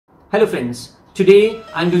Hello friends, today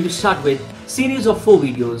I'm going to start with a series of 4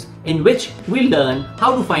 videos in which we'll learn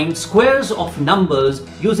how to find squares of numbers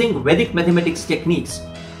using Vedic mathematics techniques.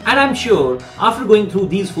 And I'm sure after going through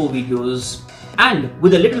these 4 videos and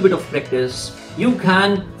with a little bit of practice, you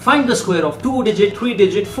can find the square of 2-digit,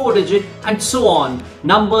 3-digit, 4-digit and so on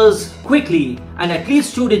numbers quickly and at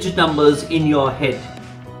least 2-digit numbers in your head.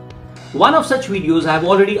 One of such videos I have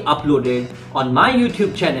already uploaded on my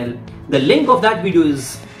YouTube channel. The link of that video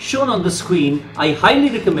is shown on the screen. I highly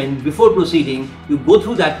recommend before proceeding you go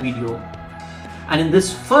through that video. And in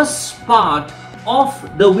this first part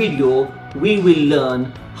of the video, we will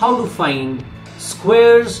learn how to find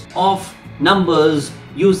squares of numbers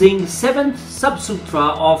using 7th sub-sutra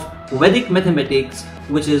of Vedic mathematics,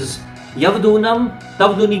 which is Yavadunam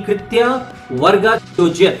Tavadunikrtya Varga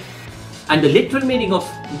Yojayet. And the literal meaning of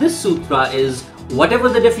this sutra is whatever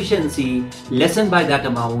the deficiency, lessen by that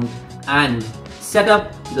amount and set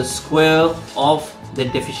up the square of the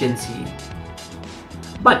deficiency.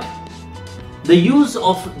 But the use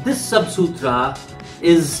of this sub-sutra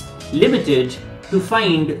is limited to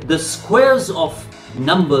find the squares of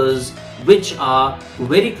numbers which are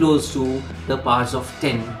very close to the powers of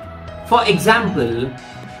 10. For example,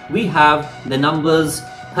 we have the numbers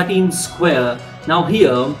 13 square. Now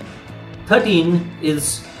here 13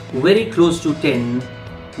 is very close to 10,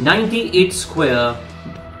 98 square,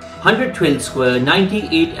 112 square,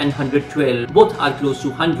 98 and 112 both are close to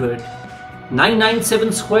 100,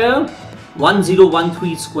 997 square,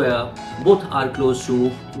 1013 square both are close to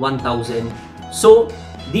 1000. So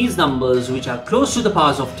these numbers which are close to the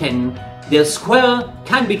powers of 10, their square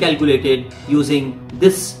can be calculated using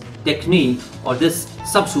this technique or this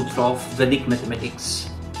sub-sutra of Vedic mathematics.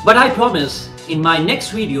 But I promise in my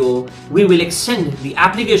next video, we will extend the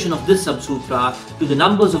application of this sub-sutra to the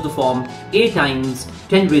numbers of the form a times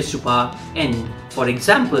 10 raised to power n. For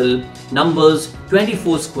example, numbers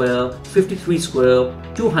 24 square, 53 square,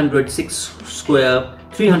 206 square,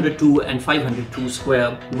 302 and 502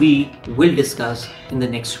 square we will discuss in the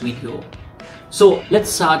next video. So let's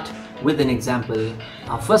start with an example.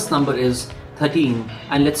 Our first number is 13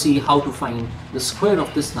 and let's see how to find the square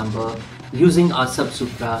of this number using our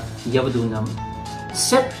sub-sutra Yavadunam.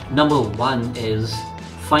 Step number 1 is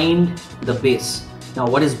find the base. Now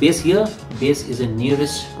what is base here? Base is the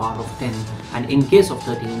nearest power of 10 and in case of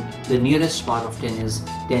 13 the nearest power of 10 is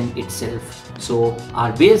 10 itself. So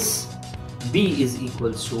our base b is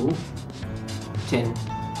equals to 10.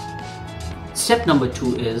 Step number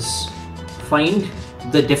 2 is find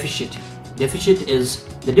the deficit. Deficit is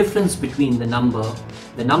the difference between the number.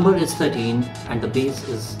 The number is 13 and the base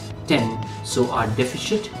is 10. So our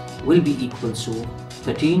deficit will be equal to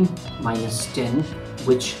 13 minus 10,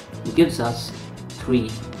 which gives us 3.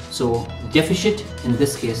 So deficit in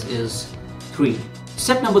this case is 3.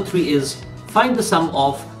 Step number 3 is find the sum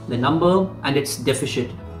of the number and its deficit.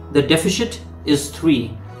 The deficit is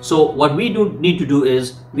 3. So what we need to do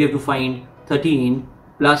is we have to find 13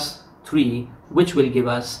 plus 3, which will give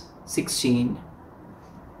us 16.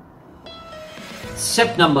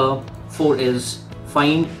 Step number 4 is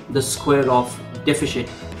find the square of deficit.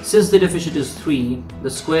 Since the deficit is 3, the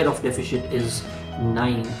square of deficit is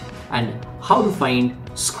 9. And how to find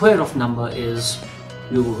square of number is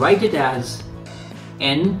you write it as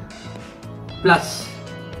n plus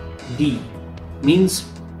d, means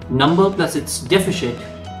number plus its deficit,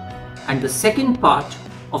 and the second part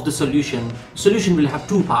of the solution will have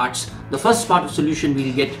 2 parts. The first part of solution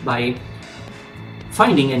we'll get by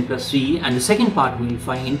finding n plus 3 and the second part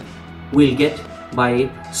we'll get by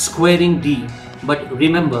squaring d. But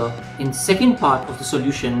remember, in second part of the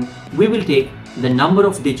solution we will take the number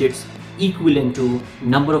of digits equivalent to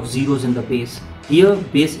number of zeros in the base. Here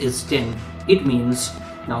base is 10. It means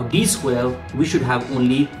now d square we should have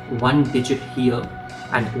only 1 digit here.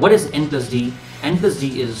 And what is n plus d? N plus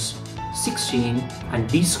d is 16 and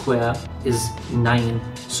d square is 9.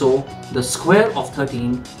 So the square of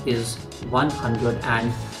 13 is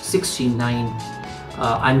 169.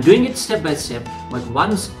 I'm doing it step by step, but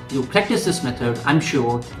once you practice this method, I'm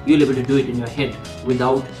sure you'll be able to do it in your head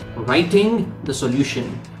without writing the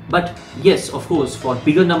solution. But yes, of course, for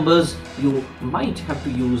bigger numbers, you might have to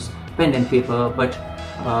use pen and paper, but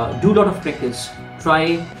do a lot of practice.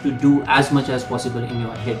 Try to do as much as possible in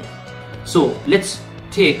your head. So let's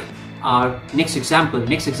take our next example.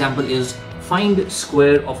 Next example is find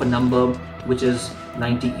square of a number which is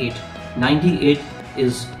 98. 98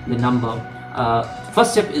 is the number.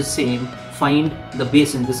 First step is same, find the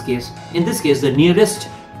base in this case. In this case, the nearest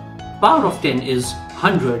power of 10 is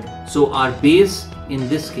 100. So our base in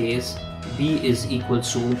this case, b is equal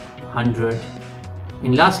to 100.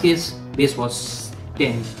 In last case, base was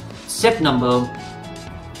 10. Step number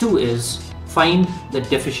 2 is find the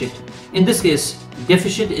deficit. In this case,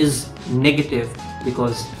 deficit is negative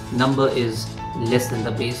because number is less than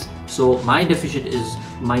the base. So my deficit is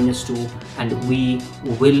 -2, and we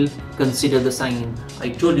will consider the sign. I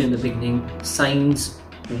told you in the beginning, signs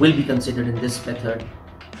will be considered in this method.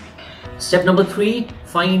 Step number 3,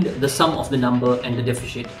 find the sum of the number and the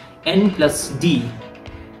deficit. N plus D.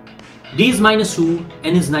 D is -2,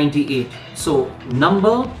 N is 98. So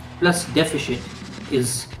number plus deficit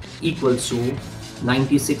is equals to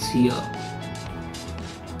 96 here.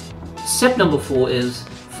 Step number 4 is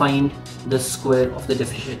find the square of the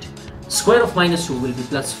deficit. Square of -2 will be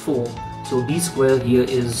 +4. So D square here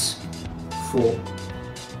is 4.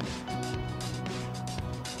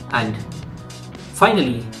 And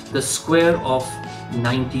finally, the square of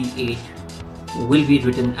 98 will be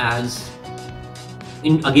written as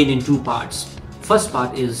again in two parts. First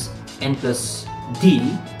part is N plus D.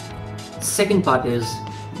 Second part is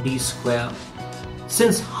D square.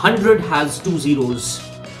 Since 100 has 2 zeros,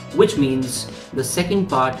 which means the second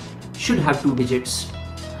part should have 2 digits.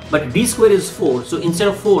 But D square is 4, so instead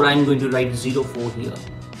of 4, I'm going to write 04 here,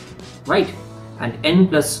 right? And N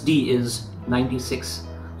plus D is 96.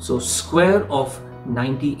 So square of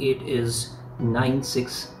 98 is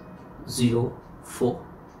 9604.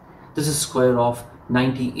 This is square of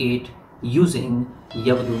 98 using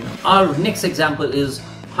Yavadunam. Our next example is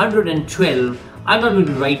 112. I'm not going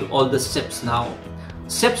to write all the steps now.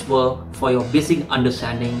 Steps were for your basic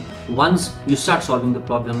understanding. Once you start solving the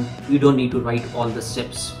problem, you don't need to write all the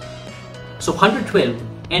steps. So 112,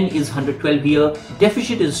 N is 112 here,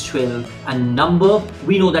 deficit is 12, and number,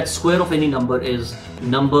 we know that square of any number is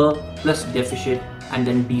number plus deficit and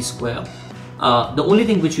then D square. The only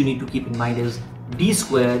thing which you need to keep in mind is D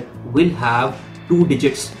square will have 2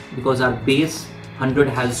 digits because our base 100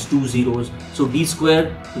 has 2 zeros. So D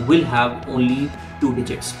square will have only 2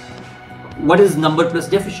 digits. What is number plus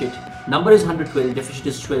deficit? Number is 112, deficit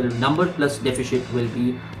is 12. Number plus deficit will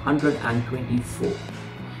be 124.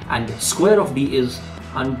 And square of D is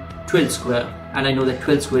 12 square. And I know that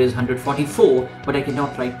 12 square is 144, but I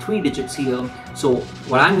cannot write 3 digits here. So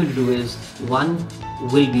what I'm going to do is 1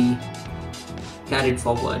 will be carried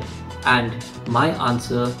forward, and my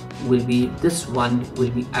answer will be, this 1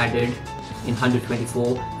 will be added in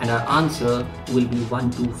 124, and our answer will be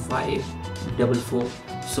 12544.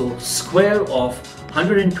 So square of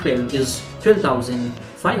 112 is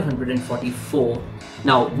 12,544.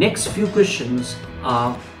 Now next few questions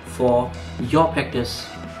are for your practice,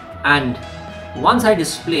 and once I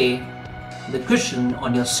display the question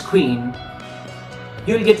on your screen,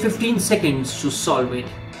 you will get 15 seconds to solve it,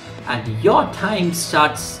 and your time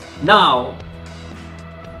starts now.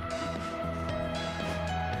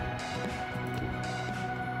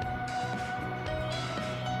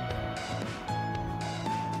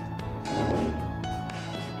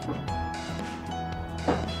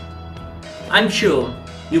 I'm sure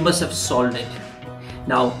you must have solved it.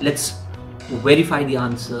 Now let's verify the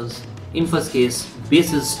answers. In first case,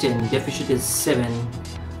 base is 10, deficit is 7,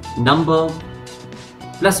 number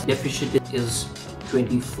plus deficit is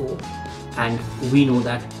 24, and we know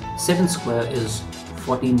that 7 square is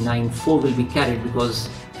 49. 4 will be carried because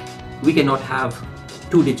we cannot have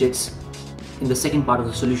 2 digits in the second part of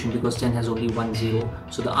the solution because 10 has only 1 zero.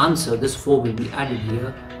 So the answer, this 4 will be added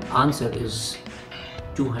here. The answer is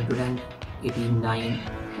 289.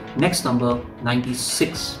 Next number,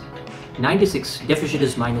 96. 96, deficit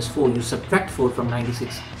is -4. You subtract 4 from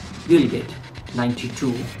 96, you'll get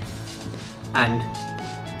 92. And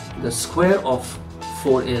the square of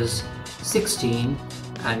 4 is 16.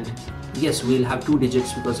 And yes, we'll have 2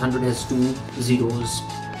 digits because 100 has 2 zeros.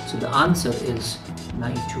 So the answer is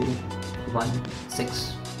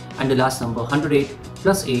 9216. And the last number, 108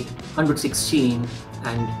 plus 8, 116.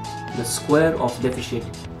 And the square of deficit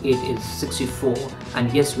 8 is 64,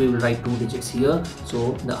 and yes, we will write 2 digits here,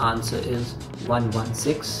 so the answer is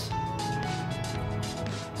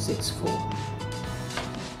 11664.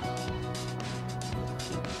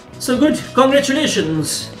 So good,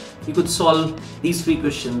 congratulations, you could solve these 3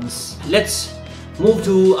 questions. Let's move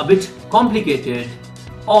to a bit complicated,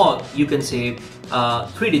 or you can say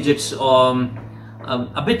 3 digits or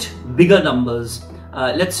a bit bigger numbers.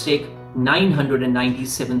 Let's take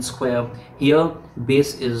 997 square. Here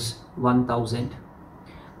base is 1000.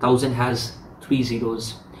 1000 has 3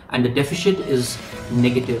 zeros, and the deficit is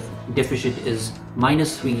negative. Deficit is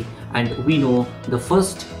 -3, and we know the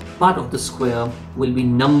first part of the square will be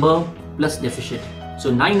number plus deficit.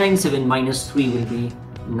 So 997 minus 3 will be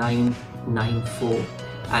 994,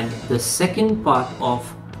 and the second part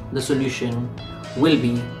of the solution will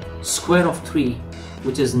be square of 3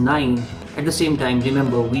 which is 9. At the same time,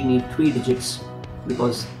 remember we need 3 digits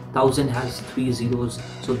because 1000 has 3 zeros,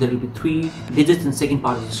 so there will be 3 digits in second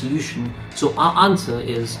part of the solution. So our answer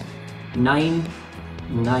is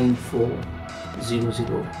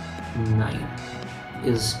 994009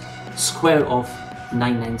 is square of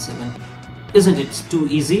 997. Isn't it too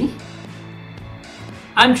easy?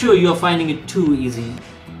 I'm sure you're finding it too easy.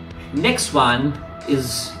 Next one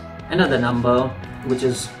is another number which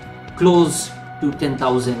is close to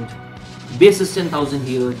 10,000. Base is 10,000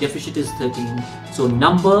 here, deficit is 13. So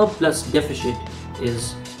number plus deficit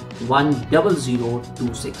is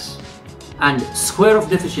 10026. And square of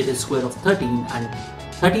deficit is square of 13, and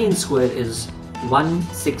 13 square is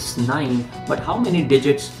 169. But how many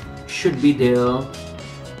digits should be there?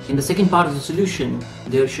 In the second part of the solution,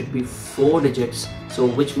 there should be 4 digits. So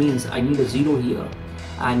which means I need a 0 here.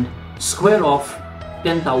 And square of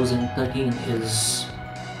 10,013 is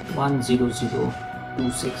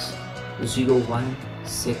 10026.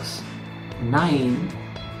 0169.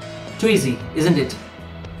 Too easy, isn't it?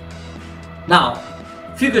 Now,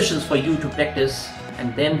 few questions for you to practice,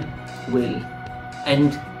 and then we'll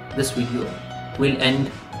end this video. We'll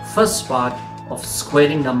end first part of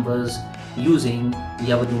squaring numbers using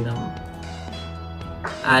Yavadunam.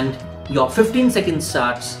 And your 15 seconds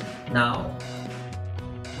starts now.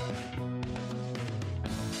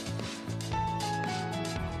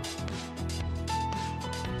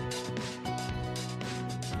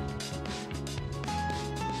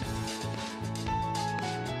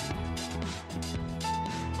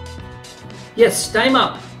 Yes, time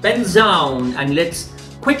up, pens down, and let's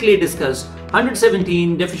quickly discuss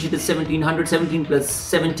 117, deficit is 17, 117 plus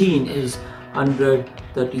 17 is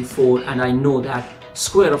 134, and I know that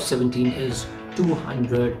square of 17 is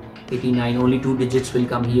 289. Only 2 digits will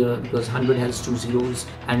come here because 100 has 2 zeros,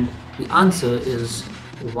 and the answer is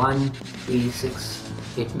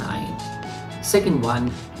 18689. Second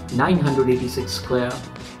one, 986 square,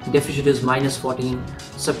 deficit is minus 14,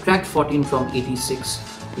 subtract 14 from 86,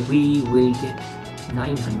 we will get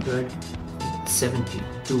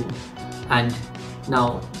 972. And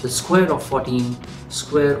now the square of 14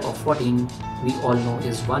 we all know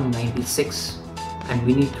is 196, and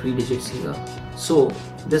we need 3 digits here. So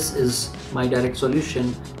this is my direct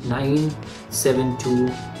solution,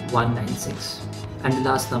 972196. And the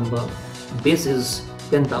last number, base is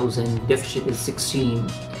 10,000, deficit is 16,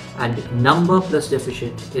 and number plus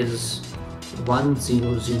deficit is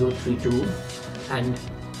 10032, and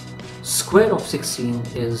square of 16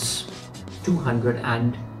 is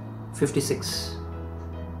 256.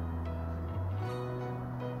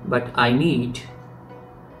 But I need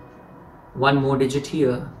one more digit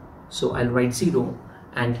here, so I'll write 0,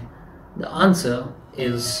 and the answer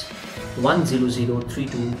is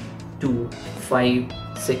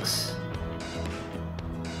 1003256.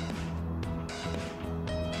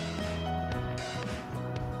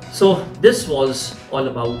 So this was all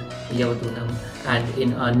about Yavadunam, and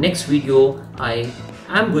in our next video I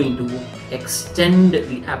am going to extend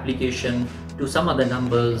the application to some other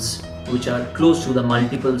numbers which are close to the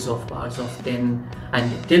multiples of powers of 10.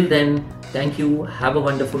 And till then, thank you, have a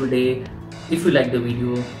wonderful day. If you like the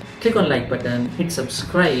video, click on like button, hit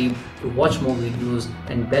subscribe to watch more videos,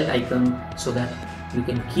 and bell icon so that you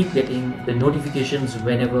can keep getting the notifications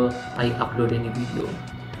whenever I upload any video.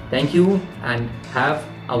 Thank you and have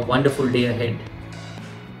a wonderful day ahead.